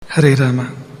ಹರೇ ರಾಮ.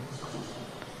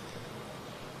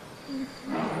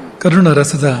 ಕರುಣ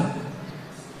ರಸದ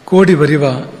ಕೋಡಿ ಬರಿವ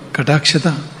ಕಟಾಕ್ಷದ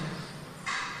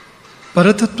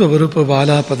ಪರತತ್ವ ವರೂಪ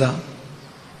ವಾಲಾಪದ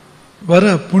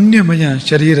ವರ ಪುಣ್ಯಮಯ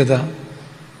ಶರೀರದ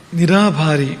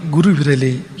ನಿರಾಭಾರಿ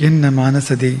ಗುರುವಿರಲಿ ಎನ್ನ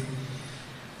ಮಾನಸದಿ,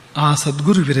 ಆ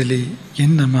ಸದ್ಗುರುವಿರಲಿ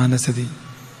ಎನ್ನ ಮಾನಸದಿ.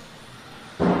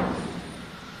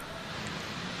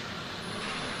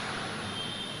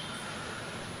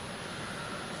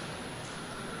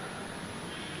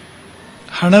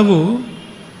 ಹಣವು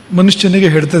ಮನುಷ್ಯನಿಗೆ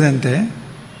ಹೇಳ್ತದೆ ಅಂತೆ,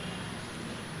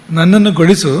 ನನ್ನನ್ನು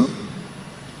ಗಳಿಸು,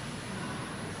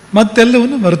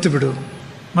 ಮತ್ತೆಲ್ಲವನ್ನು ಮರೆತು ಬಿಡು,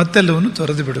 ಮತ್ತೆಲ್ಲವನ್ನು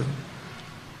ತೊರೆದು ಬಿಡು.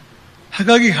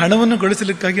 ಹಾಗಾಗಿ ಹಣವನ್ನು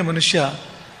ಗಳಿಸಲಿಕ್ಕಾಗಿ ಮನುಷ್ಯ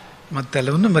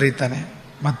ಮತ್ತೆಲ್ಲವನ್ನು ಮರೀತಾನೆ,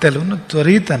 ಮತ್ತೆಲ್ಲವನ್ನು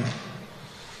ತೊರೆಯುತ್ತಾನೆ.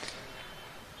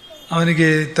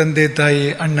 ಅವನಿಗೆ ತಂದೆ ತಾಯಿ,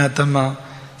 ಅಣ್ಣ ತಮ್ಮ,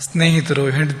 ಸ್ನೇಹಿತರು,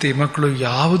 ಹೆಂಡತಿ, ಮಕ್ಕಳು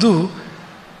ಯಾವುದೂ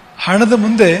ಹಣದ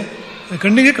ಮುಂದೆ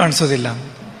ಕಣ್ಣಿಗೆ ಕಾಣಿಸೋದಿಲ್ಲ.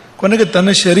 ಕೊನೆಗೆ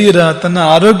ತನ್ನ ಶರೀರ, ತನ್ನ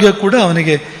ಆರೋಗ್ಯ ಕೂಡ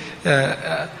ಅವನಿಗೆ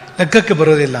ಲೆಕ್ಕಕ್ಕೆ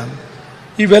ಬರೋದಿಲ್ಲ.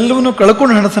 ಇವೆಲ್ಲವನ್ನು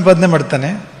ಕಳ್ಕೊಂಡು ಹಣ ಸಂಪಾದನೆ ಮಾಡ್ತಾನೆ.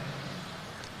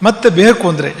 ಮತ್ತೆ ಬೇಕು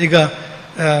ಅಂದರೆ, ಈಗ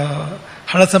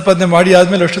ಹಣ ಸಂಪಾದನೆ ಮಾಡಿ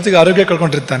ಆದಮೇಲೆ ಅಷ್ಟೊತ್ತಿಗೆ ಆರೋಗ್ಯ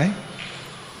ಕಳ್ಕೊಂಡಿರ್ತಾನೆ,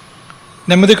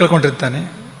 ನೆಮ್ಮದಿ ಕಳ್ಕೊಂಡಿರ್ತಾನೆ.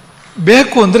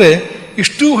 ಬೇಕು ಅಂದರೆ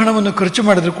ಇಷ್ಟೂ ಹಣವನ್ನು ಖರ್ಚು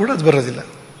ಮಾಡಿದ್ರೂ ಕೂಡ ಅದು ಬರೋದಿಲ್ಲ.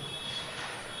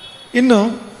 ಇನ್ನು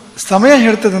ಸಮಯ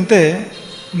ಹೇಳ್ತದಂತೆ,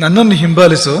 ನನ್ನನ್ನು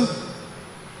ಹಿಂಬಾಲಿಸು,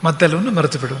 ಮತ್ತೆಲ್ಲವನ್ನು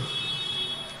ಮರೆತು ಬಿಡು,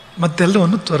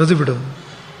 ಮತ್ತೆಲ್ಲವನ್ನು ತೊರೆದು ಬಿಡು.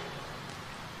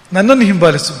 ನನ್ನನ್ನು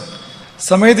ಹಿಂಬಾಲಿಸು.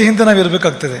 ಸಮಯದ ಹಿಂದೆ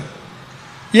ನಾವಿರಬೇಕಾಗ್ತದೆ.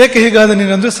 ಏಕೆ ಹೀಗಾದ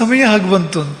ನೀನಂದ್ರೆ ಸಮಯ ಹಾಗೆ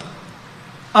ಬಂತು ಅಂತ.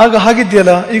 ಆಗ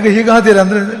ಹಾಗಿದೆಯಲ್ಲ, ಈಗ ಹೀಗಾದಿಲ್ಲ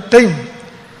ಅಂದರೆ ಟೈಮ್,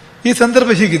 ಈ ಸಂದರ್ಭ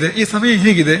ಹೀಗಿದೆ, ಈ ಸಮಯ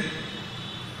ಹೀಗಿದೆ.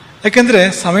 ಯಾಕೆಂದರೆ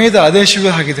ಸಮಯದ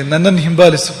ಆದೇಶವೇ ಆಗಿದೆ, ನನ್ನನ್ನು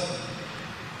ಹಿಂಬಾಲಿಸು,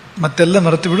 ಮತ್ತೆಲ್ಲ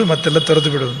ಮರೆತು ಬಿಡು, ಮತ್ತೆಲ್ಲ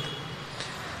ತೊರೆದು ಬಿಡು ಅಂತ.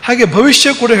 ಹಾಗೆ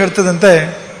ಭವಿಷ್ಯ ಕೂಡ ಹೇಳ್ತದಂತೆ,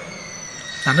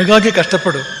 ನನಗಾಗಿ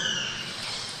ಕಷ್ಟಪಡು,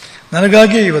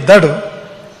 ನನಗಾಗಿ ಒದ್ದಾಡು,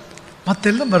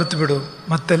 ಮತ್ತೆಲ್ಲ ಮರೆತು ಬಿಡು,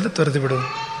 ಮತ್ತೆಲ್ಲ ತೊರೆದು ಬಿಡು.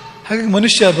 ಹಾಗಾಗಿ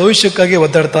ಮನುಷ್ಯ ಭವಿಷ್ಯಕ್ಕಾಗಿ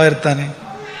ಒದ್ದಾಡ್ತಾ ಇರ್ತಾನೆ,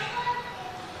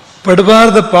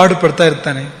 ಪಡಬಾರ್ದ ಪಾಡು ಪಡ್ತಾ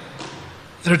ಇರ್ತಾನೆ.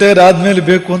 ರಿಟೈರ್ ಆದ್ಮೇಲೆ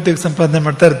ಬೇಕು ಅಂತ ಈಗ ಸಂಪಾದನೆ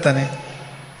ಮಾಡ್ತಾ ಇರ್ತಾನೆ.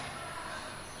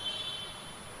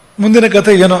 ಮುಂದಿನ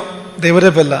ಕಥೆ ಏನೋ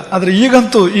ದೇವರೇ ಬಲ್ಲ. ಆದರೆ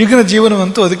ಈಗಂತೂ, ಈಗಿನ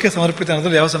ಜೀವನವಂತೂ ಅದಕ್ಕೆ ಸಮರ್ಪಿತ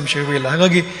ಅನ್ನೋದ್ರಲ್ಲಿ ಯಾವ ಸಂಶಯವೂ ಇಲ್ಲ.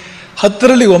 ಹಾಗಾಗಿ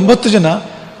 10ರಲ್ಲಿ 9 ಜನ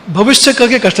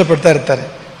ಭವಿಷ್ಯಕ್ಕಾಗಿ ಕಷ್ಟಪಡ್ತಾ ಇರ್ತಾರೆ.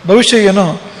 ಭವಿಷ್ಯ ಏನೋ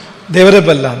ದೇವರೇ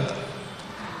ಬಲ್ಲ ಅಂತ.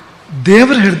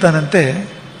 ದೇವರು ಹೇಳ್ತಾನಂತೆ,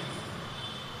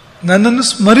 ನನ್ನನ್ನು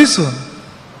ಸ್ಮರಿಸು,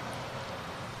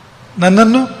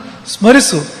 ನನ್ನನ್ನು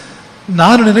ಸ್ಮರಿಸು,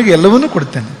 ನಾನು ನಿನಗೆ ಎಲ್ಲವನ್ನೂ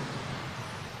ಕೊಡ್ತೇನೆ.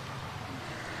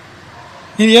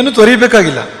 ನೀನೇನು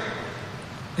ತೊರೆಯಬೇಕಾಗಿಲ್ಲ.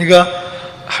 ಈಗ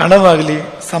ಹಣವಾಗಲಿ,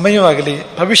 ಸಮಯವಾಗಲಿ,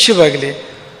 ಭವಿಷ್ಯವಾಗಲಿ,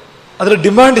 ಅದರ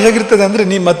ಡಿಮಾಂಡ್ ಹೇಗಿರ್ತದೆ ಅಂದರೆ,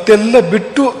 ನೀ ಮತ್ತೆಲ್ಲ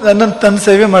ಬಿಟ್ಟು ನನ್ನನ್ನು ತನ್ನ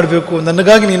ಸೇವೆ ಮಾಡಬೇಕು,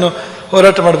 ನನಗಾಗಿ ನೀನು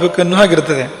ಹೋರಾಟ ಮಾಡಬೇಕು ಅನ್ನೋ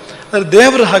ಹಾಗಿರ್ತದೆ. ಆದರೆ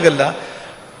ದೇವರು ಹಾಗಲ್ಲ.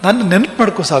 ನಾನು ನೆನಪು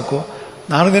ಮಾಡ್ಕೋ ಸಾಕು,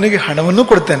 ನಾನು ನಿನಗೆ ಹಣವನ್ನು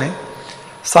ಕೊಡ್ತೇನೆ,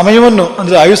 ಸಮಯವನ್ನು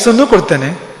ಅಂದರೆ ಆಯುಸ್ಸನ್ನು ಕೊಡ್ತೇನೆ,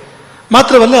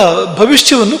 ಮಾತ್ರವಲ್ಲ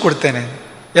ಭವಿಷ್ಯವನ್ನು ಕೊಡ್ತೇನೆ,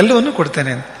 ಎಲ್ಲವನ್ನು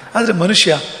ಕೊಡ್ತೇನೆ. ಆದರೆ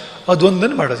ಮನುಷ್ಯ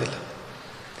ಅದೊಂದನ್ನು ಮಾಡೋದಿಲ್ಲ.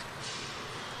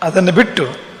 ಅದನ್ನು ಬಿಟ್ಟು,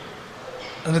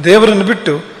 ಅಂದರೆ ದೇವರನ್ನು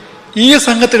ಬಿಟ್ಟು ಈ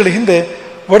ಸಂಗತಿಗಳ ಹಿಂದೆ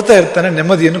ಓಡ್ತಾ ಇರ್ತಾನೆ,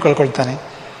 ನೆಮ್ಮದಿಯನ್ನು ಕಳ್ಕೊಳ್ತಾನೆ,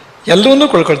 ಎಲ್ಲವನ್ನೂ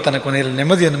ಕಳ್ಕೊಳ್ತಾನೆ ಕೊನೆಯಲ್ಲಿ,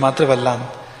 ನೆಮ್ಮದಿಯನ್ನು ಮಾತ್ರವಲ್ಲ ಅಂತ.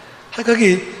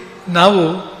 ಹಾಗಾಗಿ ನಾವು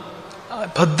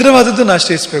ಭದ್ರವಾದದ್ದನ್ನು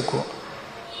ಆಶ್ರಯಿಸಬೇಕು,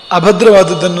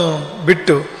 ಅಭದ್ರವಾದದ್ದನ್ನು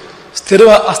ಬಿಟ್ಟು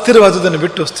ಅಸ್ಥಿರವಾದದ್ದನ್ನು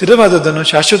ಬಿಟ್ಟು ಸ್ಥಿರವಾದದ್ದನ್ನು,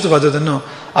 ಶಾಶ್ವತವಾದದ್ದನ್ನು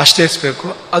ಆಶ್ರಯಿಸಬೇಕು.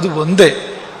 ಅದು ಒಂದೇ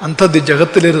ಅಂಥದ್ದು,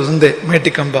 ಜಗತ್ತಲ್ಲಿರೋದು ಒಂದೇ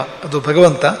ಮೇಟಿಕಂಬ, ಅದು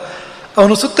ಭಗವಂತ.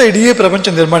 ಅವನು ಸುತ್ತ ಇಡೀ ಪ್ರಪಂಚ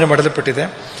ನಿರ್ಮಾಣ ಮಾಡಲ್ಪಟ್ಟಿದೆ,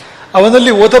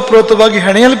 ಅವನಲ್ಲಿ ಓತಪ್ರೋತವಾಗಿ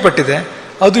ಹೆಣೆಯಲ್ಪಟ್ಟಿದೆ.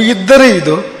 ಅದು ಇದ್ದರೆ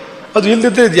ಇದು, ಅದು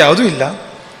ಇಲ್ಲದಿದ್ದರೆ ಇದು ಯಾವುದೂ ಇಲ್ಲ.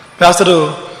 ವ್ಯಾಸರು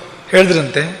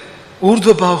ಹೇಳಿದ್ರಂತೆ,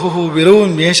 ಊರ್ಧ್ವಬಾಹು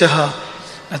ವಿರೋನ್ಮೇಷಃ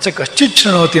ನಚ ಕಶ್ಚಿತ್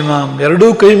ಶೃಣೋತಿ ಮಾಂ. ಎರಡೂ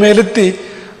ಕೈ ಮೇಲೆತ್ತಿ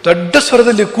ದೊಡ್ಡ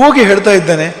ಸ್ವರದಲ್ಲಿ ಕೂಗಿ ಹೇಳ್ತಾ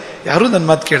ಇದ್ದಾನೆ, ಯಾರೂ ನನ್ನ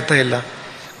ಮಾತು ಕೇಳ್ತಾ ಇಲ್ಲ.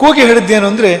 ಕೂಗಿ ಹೇಳಿದ್ದೇನು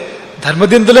ಅಂದರೆ,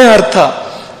 ಧರ್ಮದಿಂದಲೇ ಅರ್ಥ,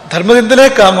 ಧರ್ಮದಿಂದಲೇ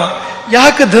ಕಾಮ.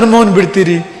 ಯಾಕೆ ಧರ್ಮವನ್ನು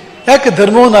ಬಿಡ್ತೀರಿ? ಯಾಕೆ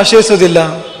ಧರ್ಮವನ್ನು ಆಶ್ರಯಿಸೋದಿಲ್ಲ?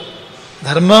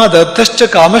 ಧರ್ಮಾದ ಅರ್ಥಶ್ಚ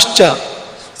ಕಾಮಶ್ಚ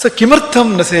ಸ ಕಿಮರ್ಥಂ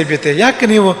ನ ಸೇವ್ಯತೆ. ಯಾಕೆ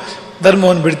ನೀವು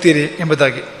ಧರ್ಮವನ್ನು ಬಿಡ್ತೀರಿ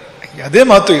ಎಂಬುದಾಗಿ. ಅದೇ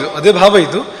ಮಾತು ಇದು, ಅದೇ ಭಾವ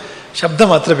ಇದು, ಶಬ್ದ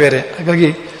ಮಾತ್ರ ಬೇರೆ. ಹಾಗಾಗಿ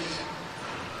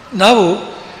ನಾವು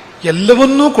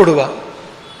ಎಲ್ಲವನ್ನೂ ಕೊಡುವ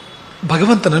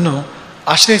ಭಗವಂತನನ್ನು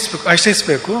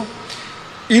ಆಶ್ರಯಿಸಬೇಕು.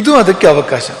 ಇದು ಅದಕ್ಕೆ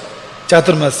ಅವಕಾಶ.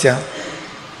 ಚಾತುರ್ಮಾಸ್ಯ,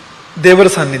 ದೇವರ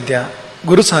ಸಾನ್ನಿಧ್ಯ,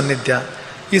 ಗುರು ಸಾನ್ನಿಧ್ಯ,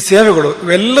 ಈ ಸೇವೆಗಳು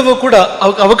ಇವೆಲ್ಲವೂ ಕೂಡ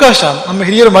ಅವಕಾಶ ನಮ್ಮ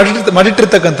ಹಿರಿಯರು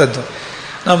ಮಾಡಿಟ್ಟಿರ್ತಕ್ಕಂಥದ್ದು.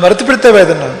 ನಾವು ಮರೆತು ಬಿಡ್ತೇವೆ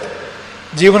ಅದನ್ನು.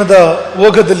 ಜೀವನದ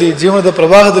ಓಘದಲ್ಲಿ, ಜೀವನದ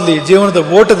ಪ್ರವಾಹದಲ್ಲಿ, ಜೀವನದ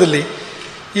ಓಟದಲ್ಲಿ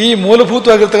ಈ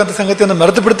ಮೂಲಭೂತವಾಗಿರ್ತಕ್ಕಂಥ ಸಂಗತಿಯನ್ನು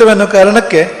ಮರೆತು ಬಿಡ್ತೇವೆ ಅನ್ನೋ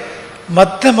ಕಾರಣಕ್ಕೆ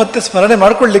ಮತ್ತೆ ಮತ್ತೆ ಸ್ಮರಣೆ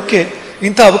ಮಾಡಿಕೊಳ್ಳಲಿಕ್ಕೆ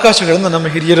ಇಂಥ ಅವಕಾಶಗಳನ್ನು ನಮ್ಮ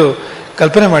ಹಿರಿಯರು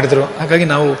ಕಲ್ಪನೆ ಮಾಡಿದರು. ಹಾಗಾಗಿ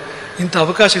ನಾವು ಇಂಥ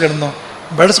ಅವಕಾಶಗಳನ್ನು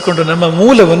ಬಳಸಿಕೊಂಡು ನಮ್ಮ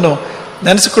ಮೂಲವನ್ನು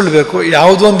ನೆನೆಸಿಕೊಳ್ಬೇಕು.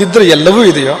 ಯಾವುದೊಂದಿದ್ದರೆ ಎಲ್ಲವೂ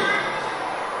ಇದೆಯೋ,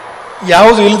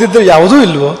 ಯಾವುದು ಇಲ್ಲದಿದ್ದರೆ ಯಾವುದೂ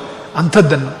ಇಲ್ವೋ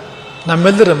ಅಂಥದ್ದನ್ನು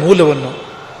ನಮ್ಮೆಲ್ಲರ ಮೂಲವನ್ನು,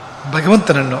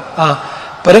 ಭಗವಂತನನ್ನು, ಆ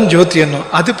ಪರಂಜ್ಯೋತಿಯನ್ನು,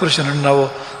 ಆದಿಪುರುಷನನ್ನು ನಾವು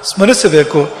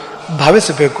ಸ್ಮರಿಸಬೇಕು,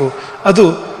 ಭಾವಿಸಬೇಕು.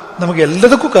 ಅದು ನಮಗೆ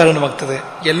ಎಲ್ಲದಕ್ಕೂ ಕಾರಣವಾಗ್ತದೆ,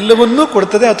 ಎಲ್ಲವನ್ನೂ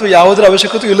ಕೊಡ್ತದೆ, ಅಥವಾ ಯಾವುದರ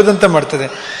ಅವಶ್ಯಕತೆ ಇಲ್ಲದಂತೆ ಮಾಡ್ತದೆ,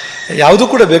 ಯಾವುದೂ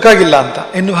ಕೂಡ ಬೇಕಾಗಿಲ್ಲ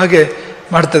ಅಂತ ಇನ್ನು ಹಾಗೆ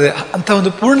ಮಾಡ್ತದೆ. ಅಂಥ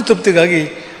ಒಂದು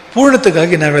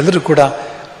ಪೂರ್ಣತೆಗಾಗಿ ನಾವೆಲ್ಲರೂ ಕೂಡ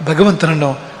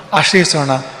ಭಗವಂತನನ್ನು ಆಶ್ರಯಿಸೋಣ.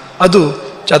 ಅದು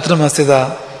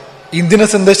ಚಾತುರ್ಮಾಸ್ಯದ ಇಂದಿನ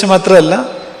ಸಂದೇಶ ಮಾತ್ರ ಅಲ್ಲ,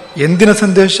 ಎಂದಿನ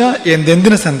ಸಂದೇಶ,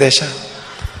 ಎಂದೆಂದಿನ ಸಂದೇಶ.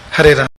 ಹರೇ ರಾಮ.